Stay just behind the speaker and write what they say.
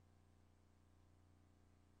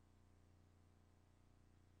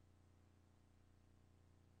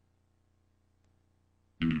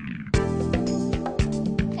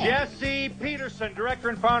Jesse Peterson, director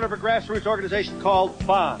and founder of a grassroots organization called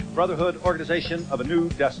BOND, Brotherhood Organization of a New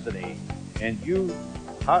Destiny. And you,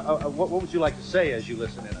 what would you like to say as you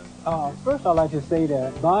listen in? First, I'd like to say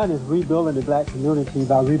that BOND is rebuilding the black community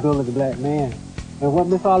by rebuilding the black man. And what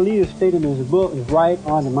Ms. Ali is stating in his book is right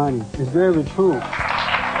on the money. It's very true.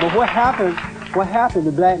 But what happened,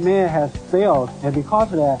 the black man has failed, and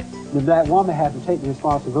because of that, the black woman has to take the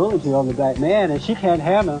responsibility of the black man, and she can't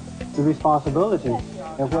handle the responsibility.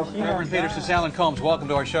 And what she Reverend Peterson, Alan Combs, welcome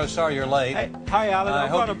to our show. Sorry you're late. Hey, hi, Alan.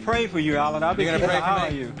 I'm going to pray for you, Alan. I'll be going to pray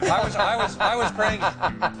for me. You. I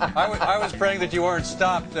was praying that you weren't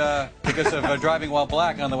stopped because of driving while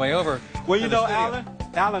black on the way over. Well, you know,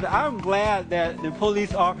 Alan, I'm glad that the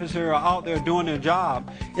police officers are out there doing their job.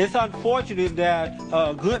 It's unfortunate that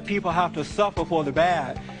good people have to suffer for the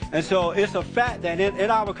bad. And so it's a fact that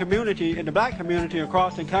in our community, in the black community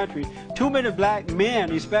across the country, too many black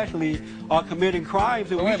men especially are committing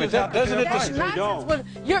crimes. And we just have to doesn't it just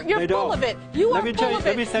you're full of it. You are full of it.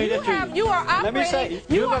 Let me say this to you. You are operating. Let me say,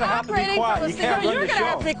 you're going to have to be quiet. You can't run the show. You're going to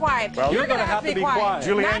have to be quiet. Well, you're going to have to be quiet.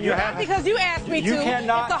 Julianne, you have because you asked me to. You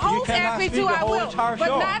cannot. If the host asked me to, I will. But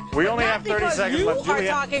not. We only have 30 seconds left. You are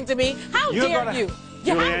talking to me. How dare you?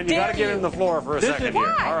 Julianne, you got to give him the floor for a second here.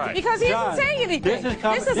 Why? All right. Because he isn't saying anything.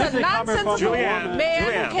 This is a nonsensical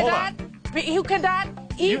man who cannot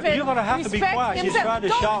even you're going to have to be quiet. She's trying to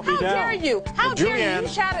shout me down. How dare you? How dare you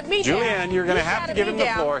shout at me down? Julianne, you're going to have to give him the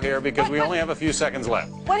floor here because we only have a few seconds left.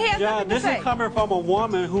 What he has nothing to say. This is coming from a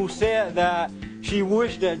woman who said that she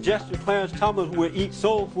wished that Jesse Clarence Thomas would eat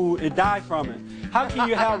soul food and die from it. How can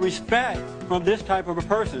you have respect from this type of a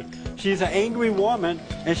person? She's an angry woman,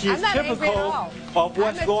 and she's typical of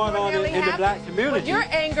what's going on in the black community. But your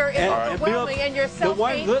anger is overwhelming, and your self-hate. The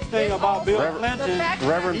one good thing about Bill Clinton...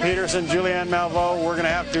 Reverend Peterson, Julianne Malveaux, we're going to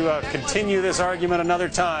have to continue this argument another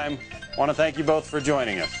time. I want to thank you both for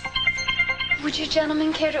joining us. Would you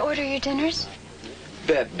gentlemen care to order your dinners?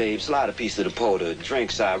 Bet, babe. Slide a piece of the porter.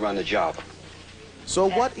 Drinks, I run the job. So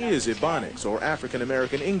what is Ebonics, or African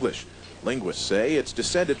American English? Linguists say it's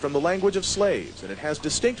descended from the language of slaves, and it has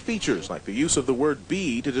distinct features like the use of the word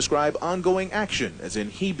be to describe ongoing action, as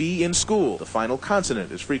in he be in school. The final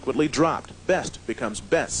consonant is frequently dropped. Best becomes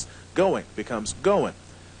best. Going becomes going.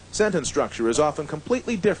 Sentence structure is often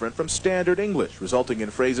completely different from standard English, resulting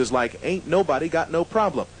in phrases like ain't nobody got no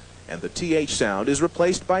problem. And the TH sound is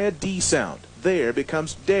replaced by a D sound. There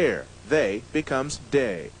becomes dare. They becomes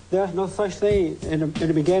day. There's no such thing in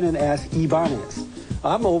the beginning as Ebonics.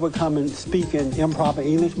 I'm overcoming speaking improper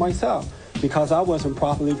English myself because I wasn't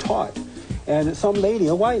properly taught. And some lady,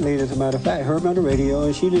 a white lady as a matter of fact, heard me on the radio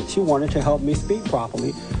and she wanted to help me speak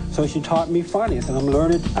properly. So she taught me phonics, and I'm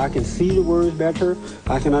learning. I can see the words better,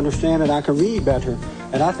 I can understand it, I can read better.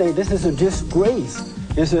 And I think this is a disgrace.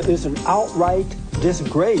 It's an outright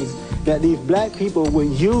disgrace that these black people would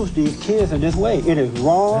use these kids in this way. It is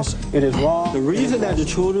wrong. It is wrong. The reason that the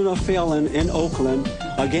children are failing in Oakland,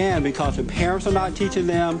 again, because the parents are not teaching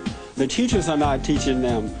them, the teachers are not teaching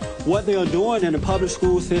them. What they are doing in the public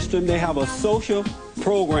school system, they have a social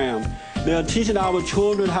program. They are teaching our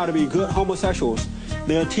children how to be good homosexuals.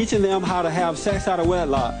 They are teaching them how to have sex out of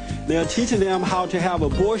wedlock. They are teaching them how to have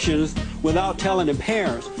abortions without telling the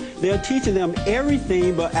parents. They are teaching them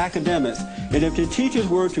everything but academics. And if the teachers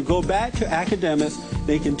were to go back to academics,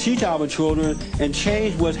 they can teach our children and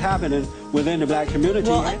change what's happening within the black community.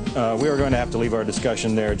 We are going to have to leave our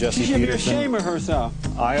discussion there. Jesse Peterson. She should be ashamed of herself.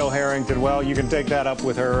 Io Harrington, well, you can take that up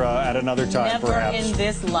with her at another time, perhaps. Never in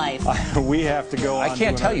this life. We have to go on. I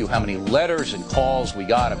can't tell you how many letters and calls we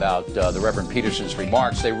got about the Reverend Peterson's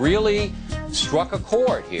remarks. They really struck a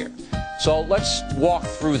chord here. So let's walk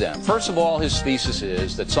through them. First of all, his thesis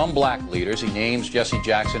is that some black leaders, he names Jesse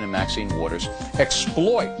Jackson and Maxine Waters,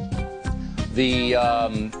 exploit the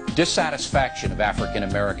dissatisfaction of African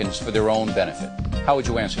Americans for their own benefit. How would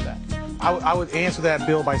you answer that? I would answer that,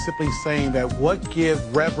 Bill, by simply saying that what gives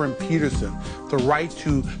Reverend Peterson the right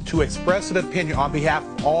to express an opinion on behalf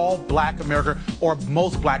of all black America or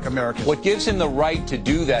most black Americans? What gives him the right to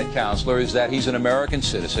do that, Counselor, is that he's an American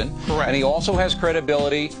citizen. Correct. And he also has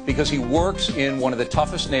credibility because he works in one of the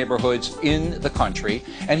toughest neighborhoods in the country,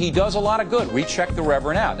 and he does a lot of good. We checked the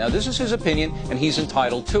Reverend out. Now, this is his opinion, and he's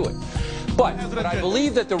entitled to it. But I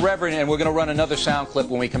believe that the Reverend, and we're going to run another sound clip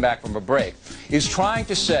when we come back from a break, is trying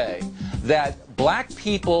to say that black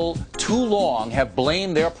people too long have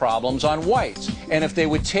blamed their problems on whites. And if they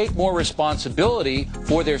would take more responsibility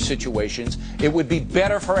for their situations, it would be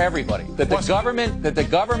better for everybody. That the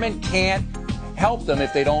government can't help them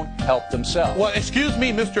if they don't help themselves. Well, excuse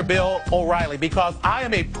me, Mr. Bill O'Reilly, because I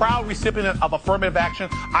am a proud recipient of affirmative action.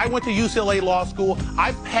 I went to UCLA Law School.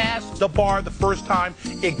 I passed the bar the first time.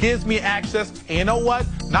 It gives me access. And you know what?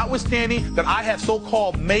 Notwithstanding that I have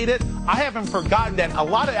so-called made it, I haven't forgotten that a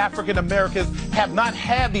lot of African Americans have not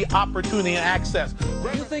had the opportunity and access. Do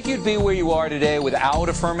you think you'd be where you are today without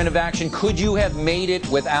affirmative action? Could you have made it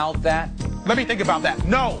without that? Let me think about that.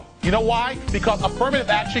 No. You know why? Because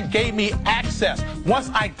affirmative action gave me access.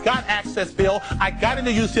 Once I got access, Bill, I got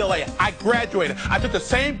into UCLA. I graduated. I took the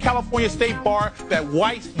same California State bar that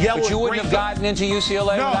whites, yellow, but you wouldn't have gotten into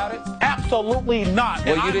UCLA without it? Absolutely not.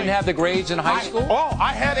 Well, you didn't have the grades in high school?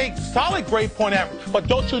 I had a solid grade point average. But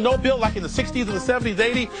don't you know, Bill, like in the 60s and the 70s,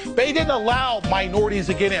 80s, they didn't allow minorities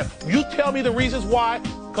to get in. You tell me the reasons why,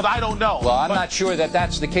 because I don't know. Well, I'm not sure that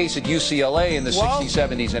that's the case at UCLA in the 60s,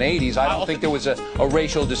 70s, and 80s. I don't think there was a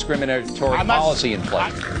racial discriminatory policy in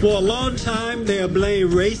place. For a long time, they have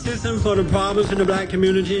blamed racism for the problems in the black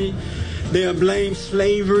community. They have blamed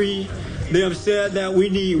slavery. They have said that we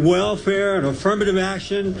need welfare and affirmative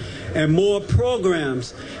action and more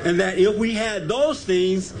programs, and that if we had those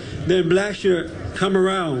things, then blacks should come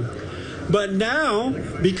around. But now,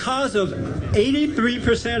 because of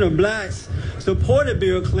 83% of blacks supported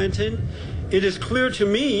Bill Clinton, it is clear to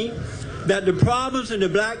me that the problems in the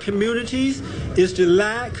black communities is the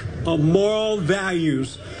lack of moral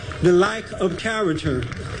values, the lack of character.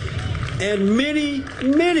 And many,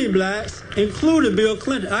 many blacks, including Bill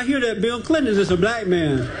Clinton. I hear that Bill Clinton is a black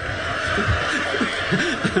man.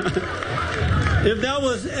 If there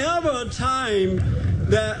was ever a time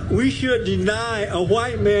that we should deny a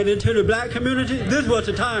white man into the black community, this was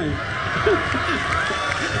the time.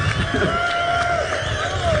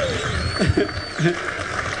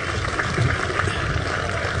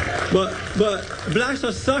 But blacks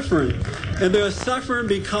are suffering, and they're suffering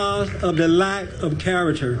because of the lack of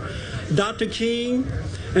character. Dr. King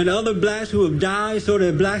and other blacks who have died so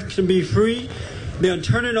that blacks can be free, they're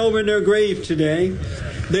turning over in their grave today.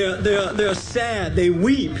 They're sad, they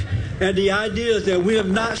weep at the ideas that we have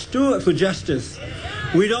not stood for justice.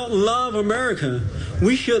 We don't love America.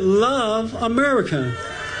 We should love America.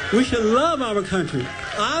 We should love our country.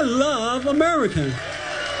 I love America.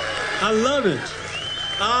 I love it.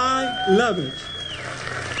 I love it.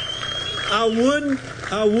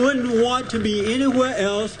 I wouldn't want to be anywhere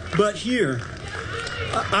else but here.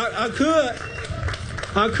 I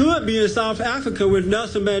could be in South Africa with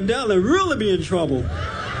Nelson Mandela and really be in trouble.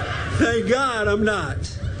 Thank God I'm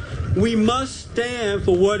not. We must stand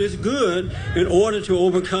for what is good in order to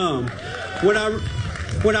overcome. When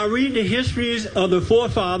I read the histories of the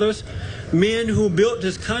forefathers, men who built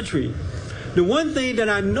this country, the one thing that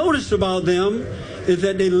I noticed about them is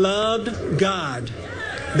that they loved God.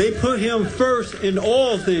 They put him first in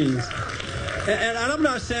all things. And I'm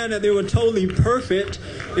not saying that they were totally perfect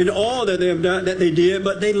in all that they have done, that they did,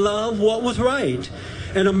 but they loved what was right.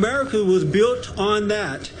 And America was built on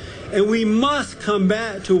that. And we must come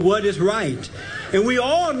back to what is right. And we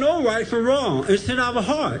all know right from wrong. It's in our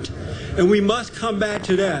heart. And we must come back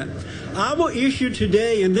to that. Our issue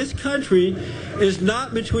today in this country is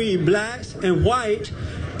not between blacks and white.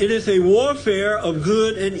 It is a warfare of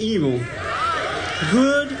good and evil.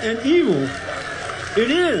 Good and evil.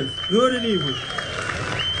 It is good and evil.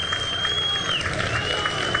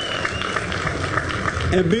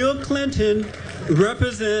 And Bill Clinton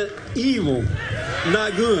represents evil,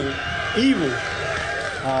 not good. Evil.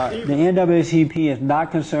 The NAACP is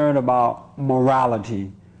not concerned about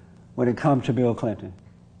morality when it comes to Bill Clinton.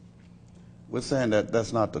 We're saying that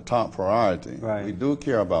that's not the top priority. Right. We do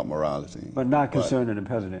care about morality. But not concerning the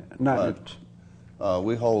president.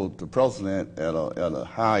 We hold the president at a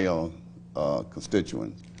higher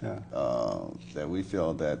constituent. Yeah. That we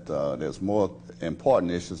feel that there's more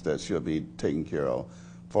important issues that should be taken care of,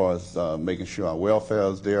 as far as making sure our welfare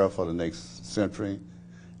is there for the next century,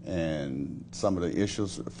 and some of the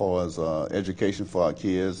issues as far as education for our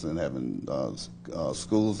kids and having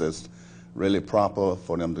schools that's really proper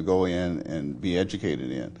for them to go in and be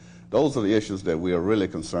educated in. Those are the issues that we are really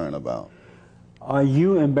concerned about. Are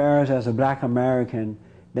you embarrassed as a black American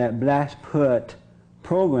that blacks put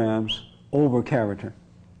programs over character?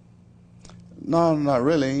 No, not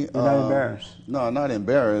really. You're not embarrassed? No, not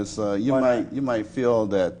embarrassed. You might feel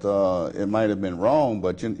that it might have been wrong,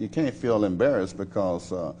 but you can't feel embarrassed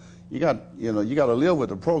because you got to live with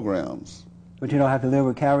the programs. But you don't have to live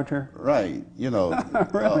with character? Right.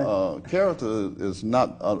 Really? Character is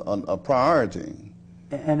not a priority.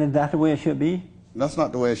 And is that the way it should be? That's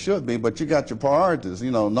not the way it should be, but you got your priorities.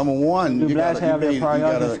 Number one, do blacks have their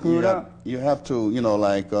priorities screwed up? You have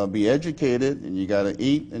to, be educated, and you got to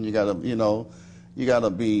eat, and you got to, you got to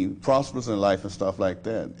be prosperous in life and stuff like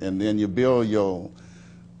that. And then you build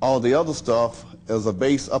all the other stuff as a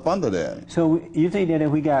base up under that. So you think that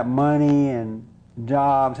if we got money and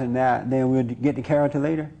jobs and that, then we'll get the character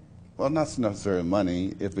later? Well, not necessarily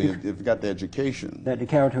money, if you got the education. That the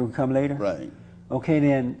character will come later? Right. Okay,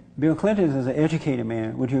 then Bill Clinton is an educated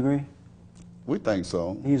man. Would you agree? We think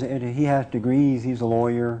so. He has degrees. He's a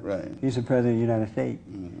lawyer. Right. He's the president of the United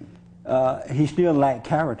States. He still lacked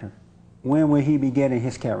character. When will he be getting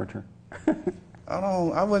his character?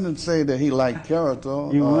 I wouldn't say that he lacked character.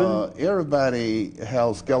 You wouldn't? Everybody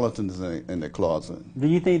has skeletons in their closet. Do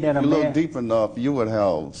you think that if you look deep enough, you would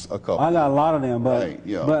have a couple. I got a lot of them, but right,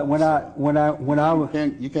 yeah. But when I was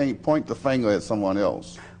you can't point the finger at someone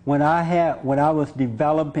else. When I was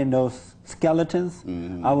developing those skeletons,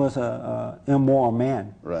 I was a immoral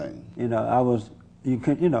man. Right. You know, I was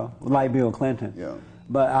like Bill Clinton. Yeah.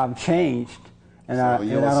 But I've changed, and I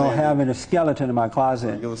don't have any skeleton in my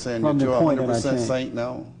closet. You were saying from that the you're point 100% that I changed. saint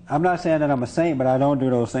now? I'm not saying that I'm a saint, but I don't do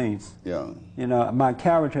those things. Yeah. You know, my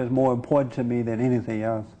character is more important to me than anything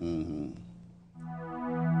else.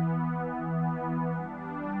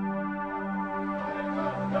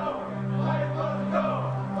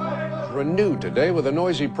 Renewed today with a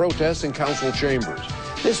noisy protest in council chambers.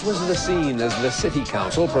 This was the scene as the city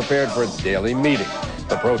council prepared for its daily meeting.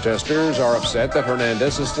 The protesters are upset that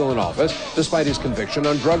Hernandez is still in office despite his conviction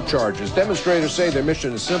on drug charges. Demonstrators say their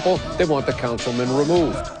mission is simple. They want the councilman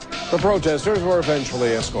removed. The protesters were eventually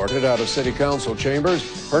escorted out of city council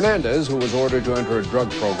chambers. Hernandez, who was ordered to enter a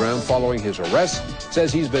drug program following his arrest,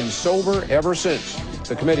 says he's been sober ever since.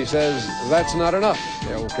 The committee says that's not enough.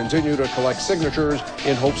 They'll continue to collect signatures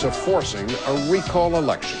in hopes of forcing a recall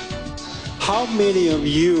election. How many of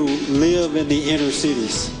you live in the inner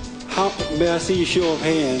cities? May I see a show of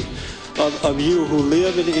hands of you who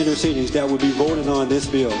live in the inner cities that would be voting on this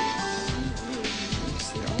bill?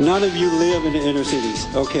 None of you live in the inner cities.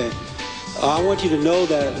 Okay. I want you to know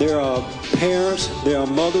that there are parents, there are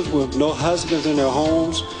mothers with no husbands in their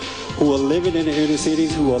homes who are living in the inner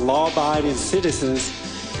cities, who are law-abiding citizens,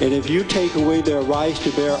 and if you take away their rights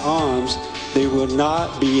to bear arms, they will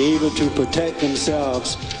not be able to protect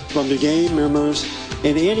themselves from the gang members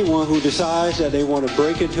and anyone who decides that they want to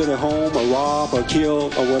break into their home or rob or kill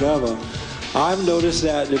or whatever. I've noticed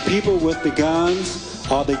that the people with the guns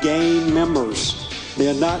are the gang members.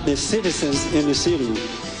 They're not the citizens in the city.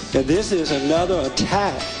 And this is another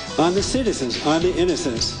attack on the citizens, on the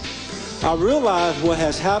innocents. I realize what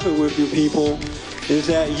has happened with you people is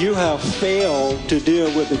that you have failed to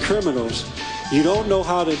deal with the criminals. You don't know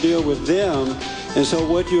how to deal with them, and so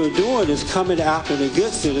what you're doing is coming after the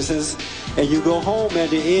good citizens, and you go home at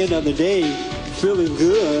the end of the day feeling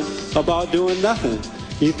good about doing nothing.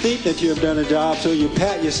 You think that you've done a job, so you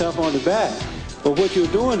pat yourself on the back, but what you're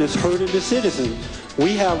doing is hurting the citizens.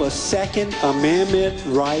 We have a Second Amendment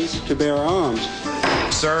right to bear arms.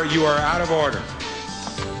 Sir, you are out of order.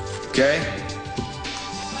 Okay?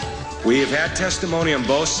 We have had testimony on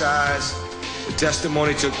both sides. The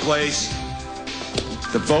testimony took place.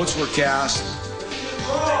 The votes were cast.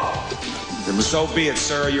 So be it,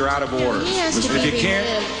 sir. You're out of order. He has to be removed.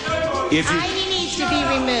 He needs to be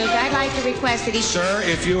removed. I'd like to request that he... Sir,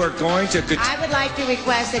 if you are going to... I would like to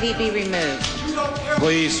request that he be removed.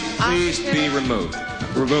 Please be removed.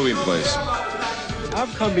 Remove him, please.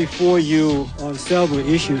 I've come before you on several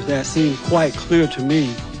issues that seem quite clear to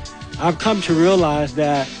me. I've come to realize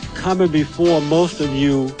that coming before most of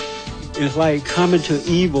you is like coming to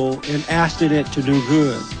evil and asking it to do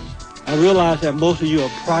good. I realize that most of you are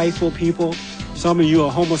prideful people. Some of you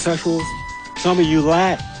are homosexuals. Some of you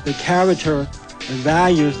lack the character and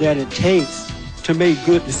values that it takes to make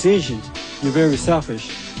good decisions. You're very selfish.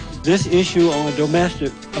 This issue on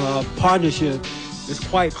domestic partnership is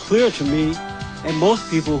quite clear to me and most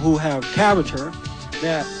people who have character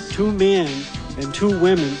that two men and two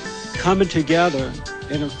women coming together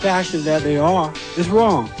in a fashion that they are is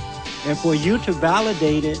wrong. And for you to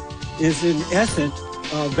validate it is in essence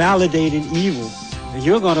validating evil. And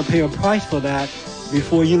you're going to pay a price for that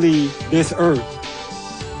before you leave this earth.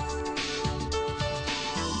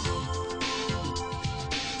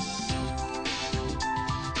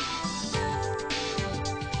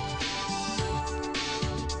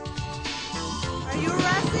 Are you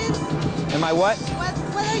racist? Am I what?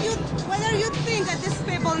 Whether you think of these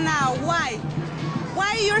people now, why?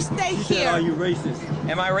 Why you stay You here? said, are you racist?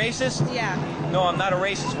 Am I racist? Yeah. No, I'm not a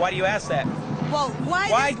racist. Why do you ask that? Well,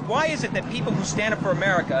 Why is it that people who stand up for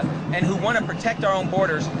America and who want to protect our own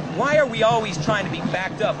borders, why are we always trying to be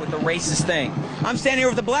backed up with the racist thing? I'm standing here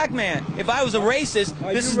with a black man. If I was a racist,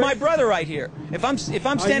 this is my brother right here. If I'm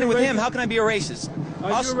standing with him, how can I be a racist?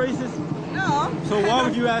 Are you a racist? No. So why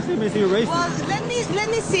would you ask him is he a racist? Well, let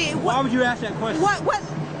me see. Why would you ask that question?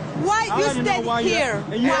 Why you stand here?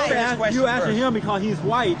 And you asking him because he's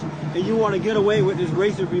white, and you want to get away with this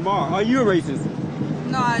racist remark. Are you a racist?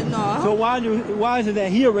 No. So why is it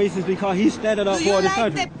that he a racist because he's standing up for the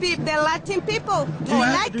country? Do you like the Latin people? Do you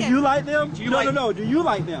like them? Do you like them? No. Do you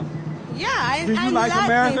like them? Yeah, I like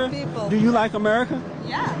America? People. Do you like America?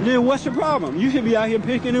 Yeah. Then what's the problem? You should be out here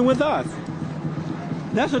picking it with us.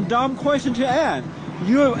 That's a dumb question to ask.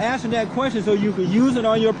 You're asking that question so you can use it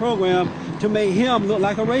on your program to make him look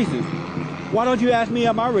like a racist. Why don't you ask me,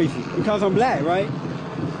 am I racist? Because I'm black, right?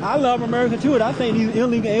 I love America too, and I think these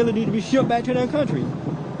illegal aliens need to be shipped back to their country.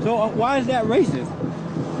 So why is that racist?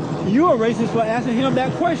 You're a racist for asking him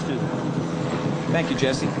that question. Thank you,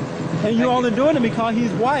 Jesse. And you're only doing it because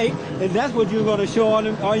he's white, and that's what you're going to show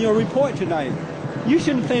on your report tonight. You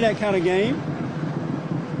shouldn't play that kind of game.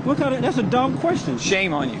 That's a dumb question.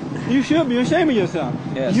 Shame on you. You should be ashamed of yourself.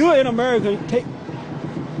 Yes. You're in America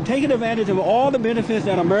taking advantage of all the benefits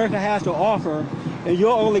that America has to offer, and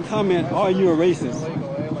your only comment, are you a racist?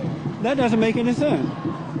 That doesn't make any sense.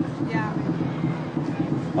 Yeah.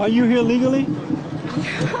 Are you here legally?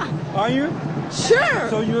 Are you? Sure.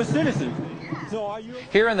 So you're a citizen. So are you?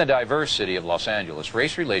 Here in the diverse city of Los Angeles,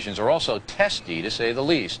 race relations are also testy, to say the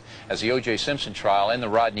least, as the O.J. Simpson trial and the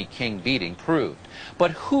Rodney King beating proved.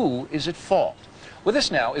 But who is at fault? With us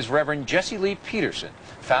now is Reverend Jesse Lee Peterson,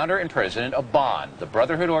 founder and president of BOND, the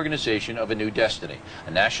Brotherhood Organization of a New Destiny,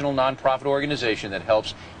 a national nonprofit organization that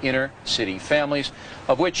helps inner-city families,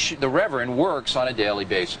 of which the Reverend works on a daily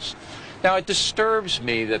basis. Now, it disturbs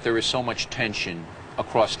me that there is so much tension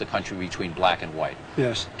across the country between black and white.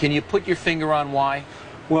 Yes. Can you put your finger on why?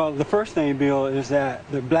 Well, the first thing, Bill, is that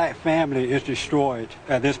the black family is destroyed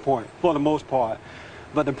at this point, for the most part.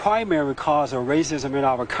 But the primary cause of racism in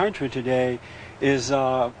our country today is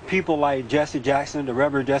people like Jesse Jackson, the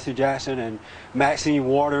Reverend Jesse Jackson, and Maxine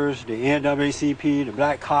Waters, the NAACP, the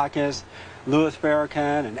Black Caucus, Louis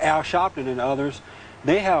Farrakhan, and Al Sharpton, and others.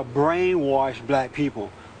 They have brainwashed black people.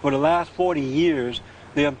 For the last 40 years,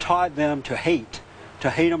 they have taught them to hate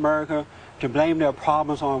America, to blame their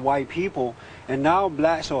problems on white people. And now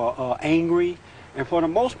blacks are angry, and for the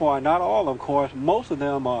most part, not all of course, most of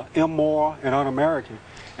them are immoral and un-American.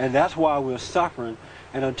 And that's why we're suffering.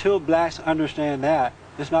 And until blacks understand that,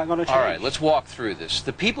 it's not going to change. All right, let's walk through this.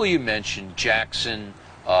 The people you mentioned, Jackson,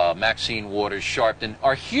 Maxine Waters, Sharpton,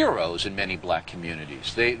 are heroes in many black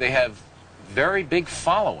communities. They have very big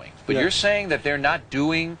followings. But you're saying that they're not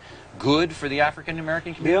doing good for the African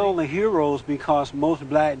American community? They're only heroes because most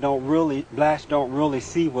blacks don't really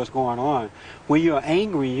see what's going on. When you're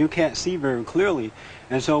angry, you can't see very clearly.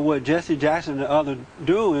 And so what Jesse Jackson and others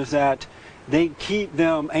do is that they keep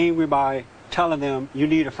them angry by telling them you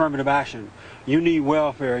need affirmative action, you need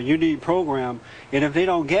welfare, you need program. And if they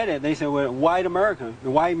don't get it, they say, well, white America,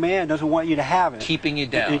 the white man doesn't want you to have it. Keeping you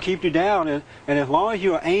down. And keep you down. And as long as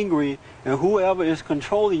you're angry, and whoever is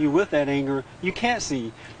controlling you with that anger, you can't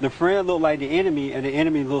see. The friend looks like the enemy, and the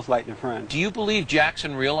enemy looks like the friend. Do you believe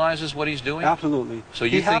Jackson realizes what he's doing? Absolutely. So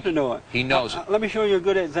you have to know it. He knows it. Let me show you a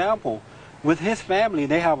good example. With his family,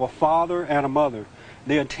 they have a father and a mother.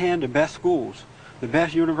 They attend the best schools, the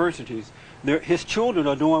best universities. His children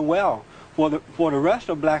are doing well. For the rest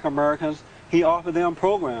of black Americans, he offered them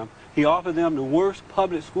program. He offered them the worst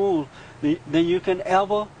public schools that you can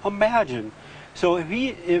ever imagine. So if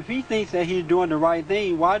he thinks that he's doing the right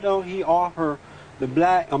thing, why don't he offer the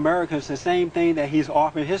black Americans the same thing that he's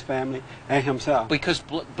offering his family and himself?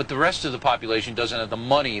 But the rest of the population doesn't have the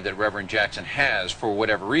money that Reverend Jackson has. For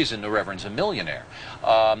whatever reason, the Reverend's a millionaire.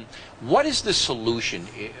 What is the solution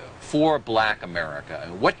for black America?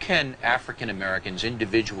 What can African Americans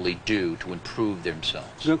individually do to improve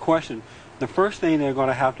themselves? Good question. The first thing they're going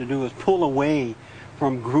to have to do is pull away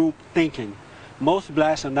from group thinking. Most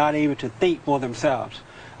blacks are not able to think for themselves.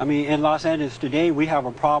 I mean, in Los Angeles today, we have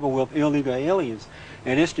a problem with illegal aliens,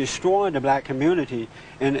 and it's destroying the black community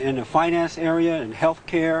in the finance area, in health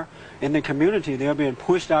care, in the community. They're being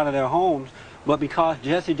pushed out of their homes, but because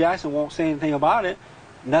Jesse Jackson won't say anything about it,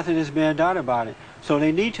 nothing is being done about it. So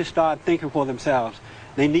they need to start thinking for themselves.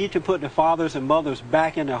 They need to put the fathers and mothers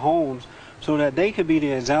back in their homes so that they can be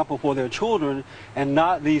the example for their children and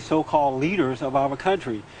not these so-called leaders of our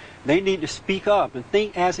country. They need to speak up and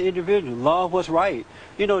think as individuals, love what's right.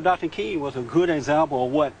 You know, Dr. King was a good example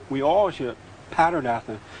of what we all should pattern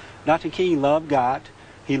after. Dr. King loved God,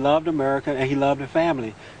 he loved America, and he loved the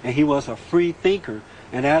family. And he was a free thinker.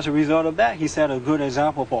 And as a result of that, he set a good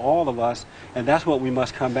example for all of us, and that's what we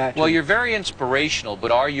must come back to. Well, you're very inspirational,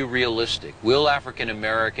 but are you realistic? Will African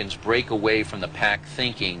Americans break away from the pack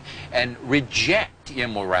thinking and reject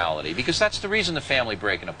immorality? Because that's the reason the family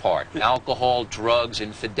breaking apart. Alcohol, drugs,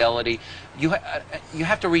 infidelity. You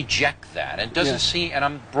have to reject that. And it doesn't seem, and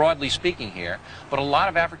I'm broadly speaking here, but a lot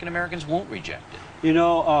of African Americans won't reject it. You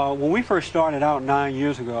know, when we first started out 9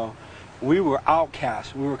 years ago, we were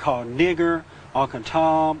outcasts. We were called nigger, Uncle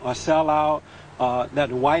Tom, a sellout, that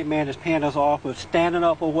the white man is paying us off for standing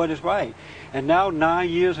up for what is right. And now 9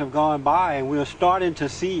 years have gone by, and we're starting to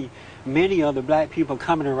see many of the black people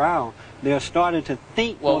coming around. They're starting to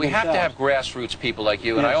think Well, for we themselves. have to have grassroots people like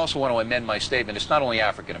you, and I also want to amend my statement. It's not only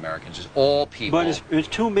African Americans, it's all people. But it's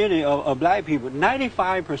too many of black people.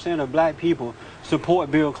 95% of black people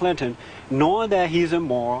support Bill Clinton, knowing that he's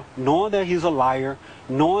immoral, knowing that he's a liar,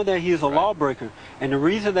 knowing that he's a lawbreaker. And the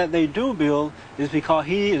reason that they do, Bill, is because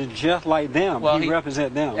he is just like them. Well, he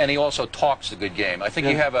represents them. And he also talks a good game. I think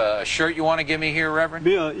you have a shirt you want to give me here, Reverend?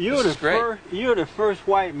 Bill, you're the first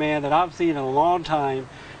white man that I've seen in a long time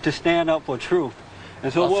to stand up for truth.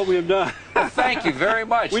 And so what we have done... Well, thank you very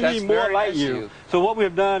much. We need more like you. So what we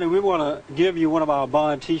have done is we want to give you one of our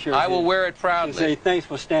Bond T-shirts. I will wear it proudly. And say thanks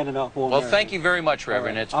for standing up for Well, America. thank you very much,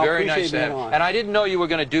 Reverend. It's very nice to have you. And I didn't know you were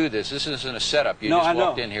going to do this. This isn't a setup. You just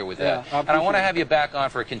walked in here with that. And I want to have you back on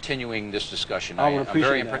for continuing this discussion. I would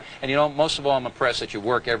appreciate that. And you know, most of all, I'm impressed that you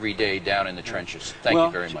work every day down in the trenches. Thank you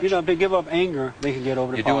very much. You know, if they give up anger, they can get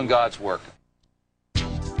over the You're problem. doing God's work.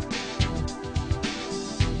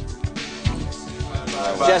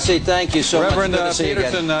 Jesse, thank you so Reverend much.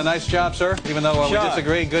 Peterson, nice job, sir. Even though we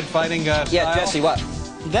disagree, good fighting style. Yeah, Jesse, what?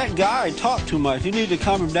 That guy talked too much. You need to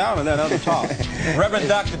calm him down and let other talk. Reverend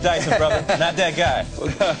Dr. Dyson, brother, not that guy.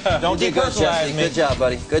 Don't depersonalize me. Good job,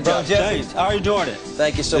 buddy. Good job. Jesse, how are you doing it?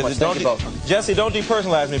 Thank you so much. Thank you both. Jesse, don't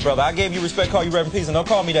depersonalize me, brother. I gave you respect, call you Reverend Peterson. Don't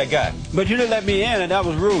call me that guy. But you didn't let me in, and that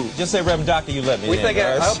was rude. Just say Reverend Doctor, you let me in.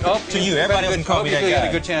 I to you. Everybody else can call me that guy. You had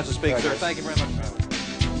a good chance to speak, sir. Thank you very much.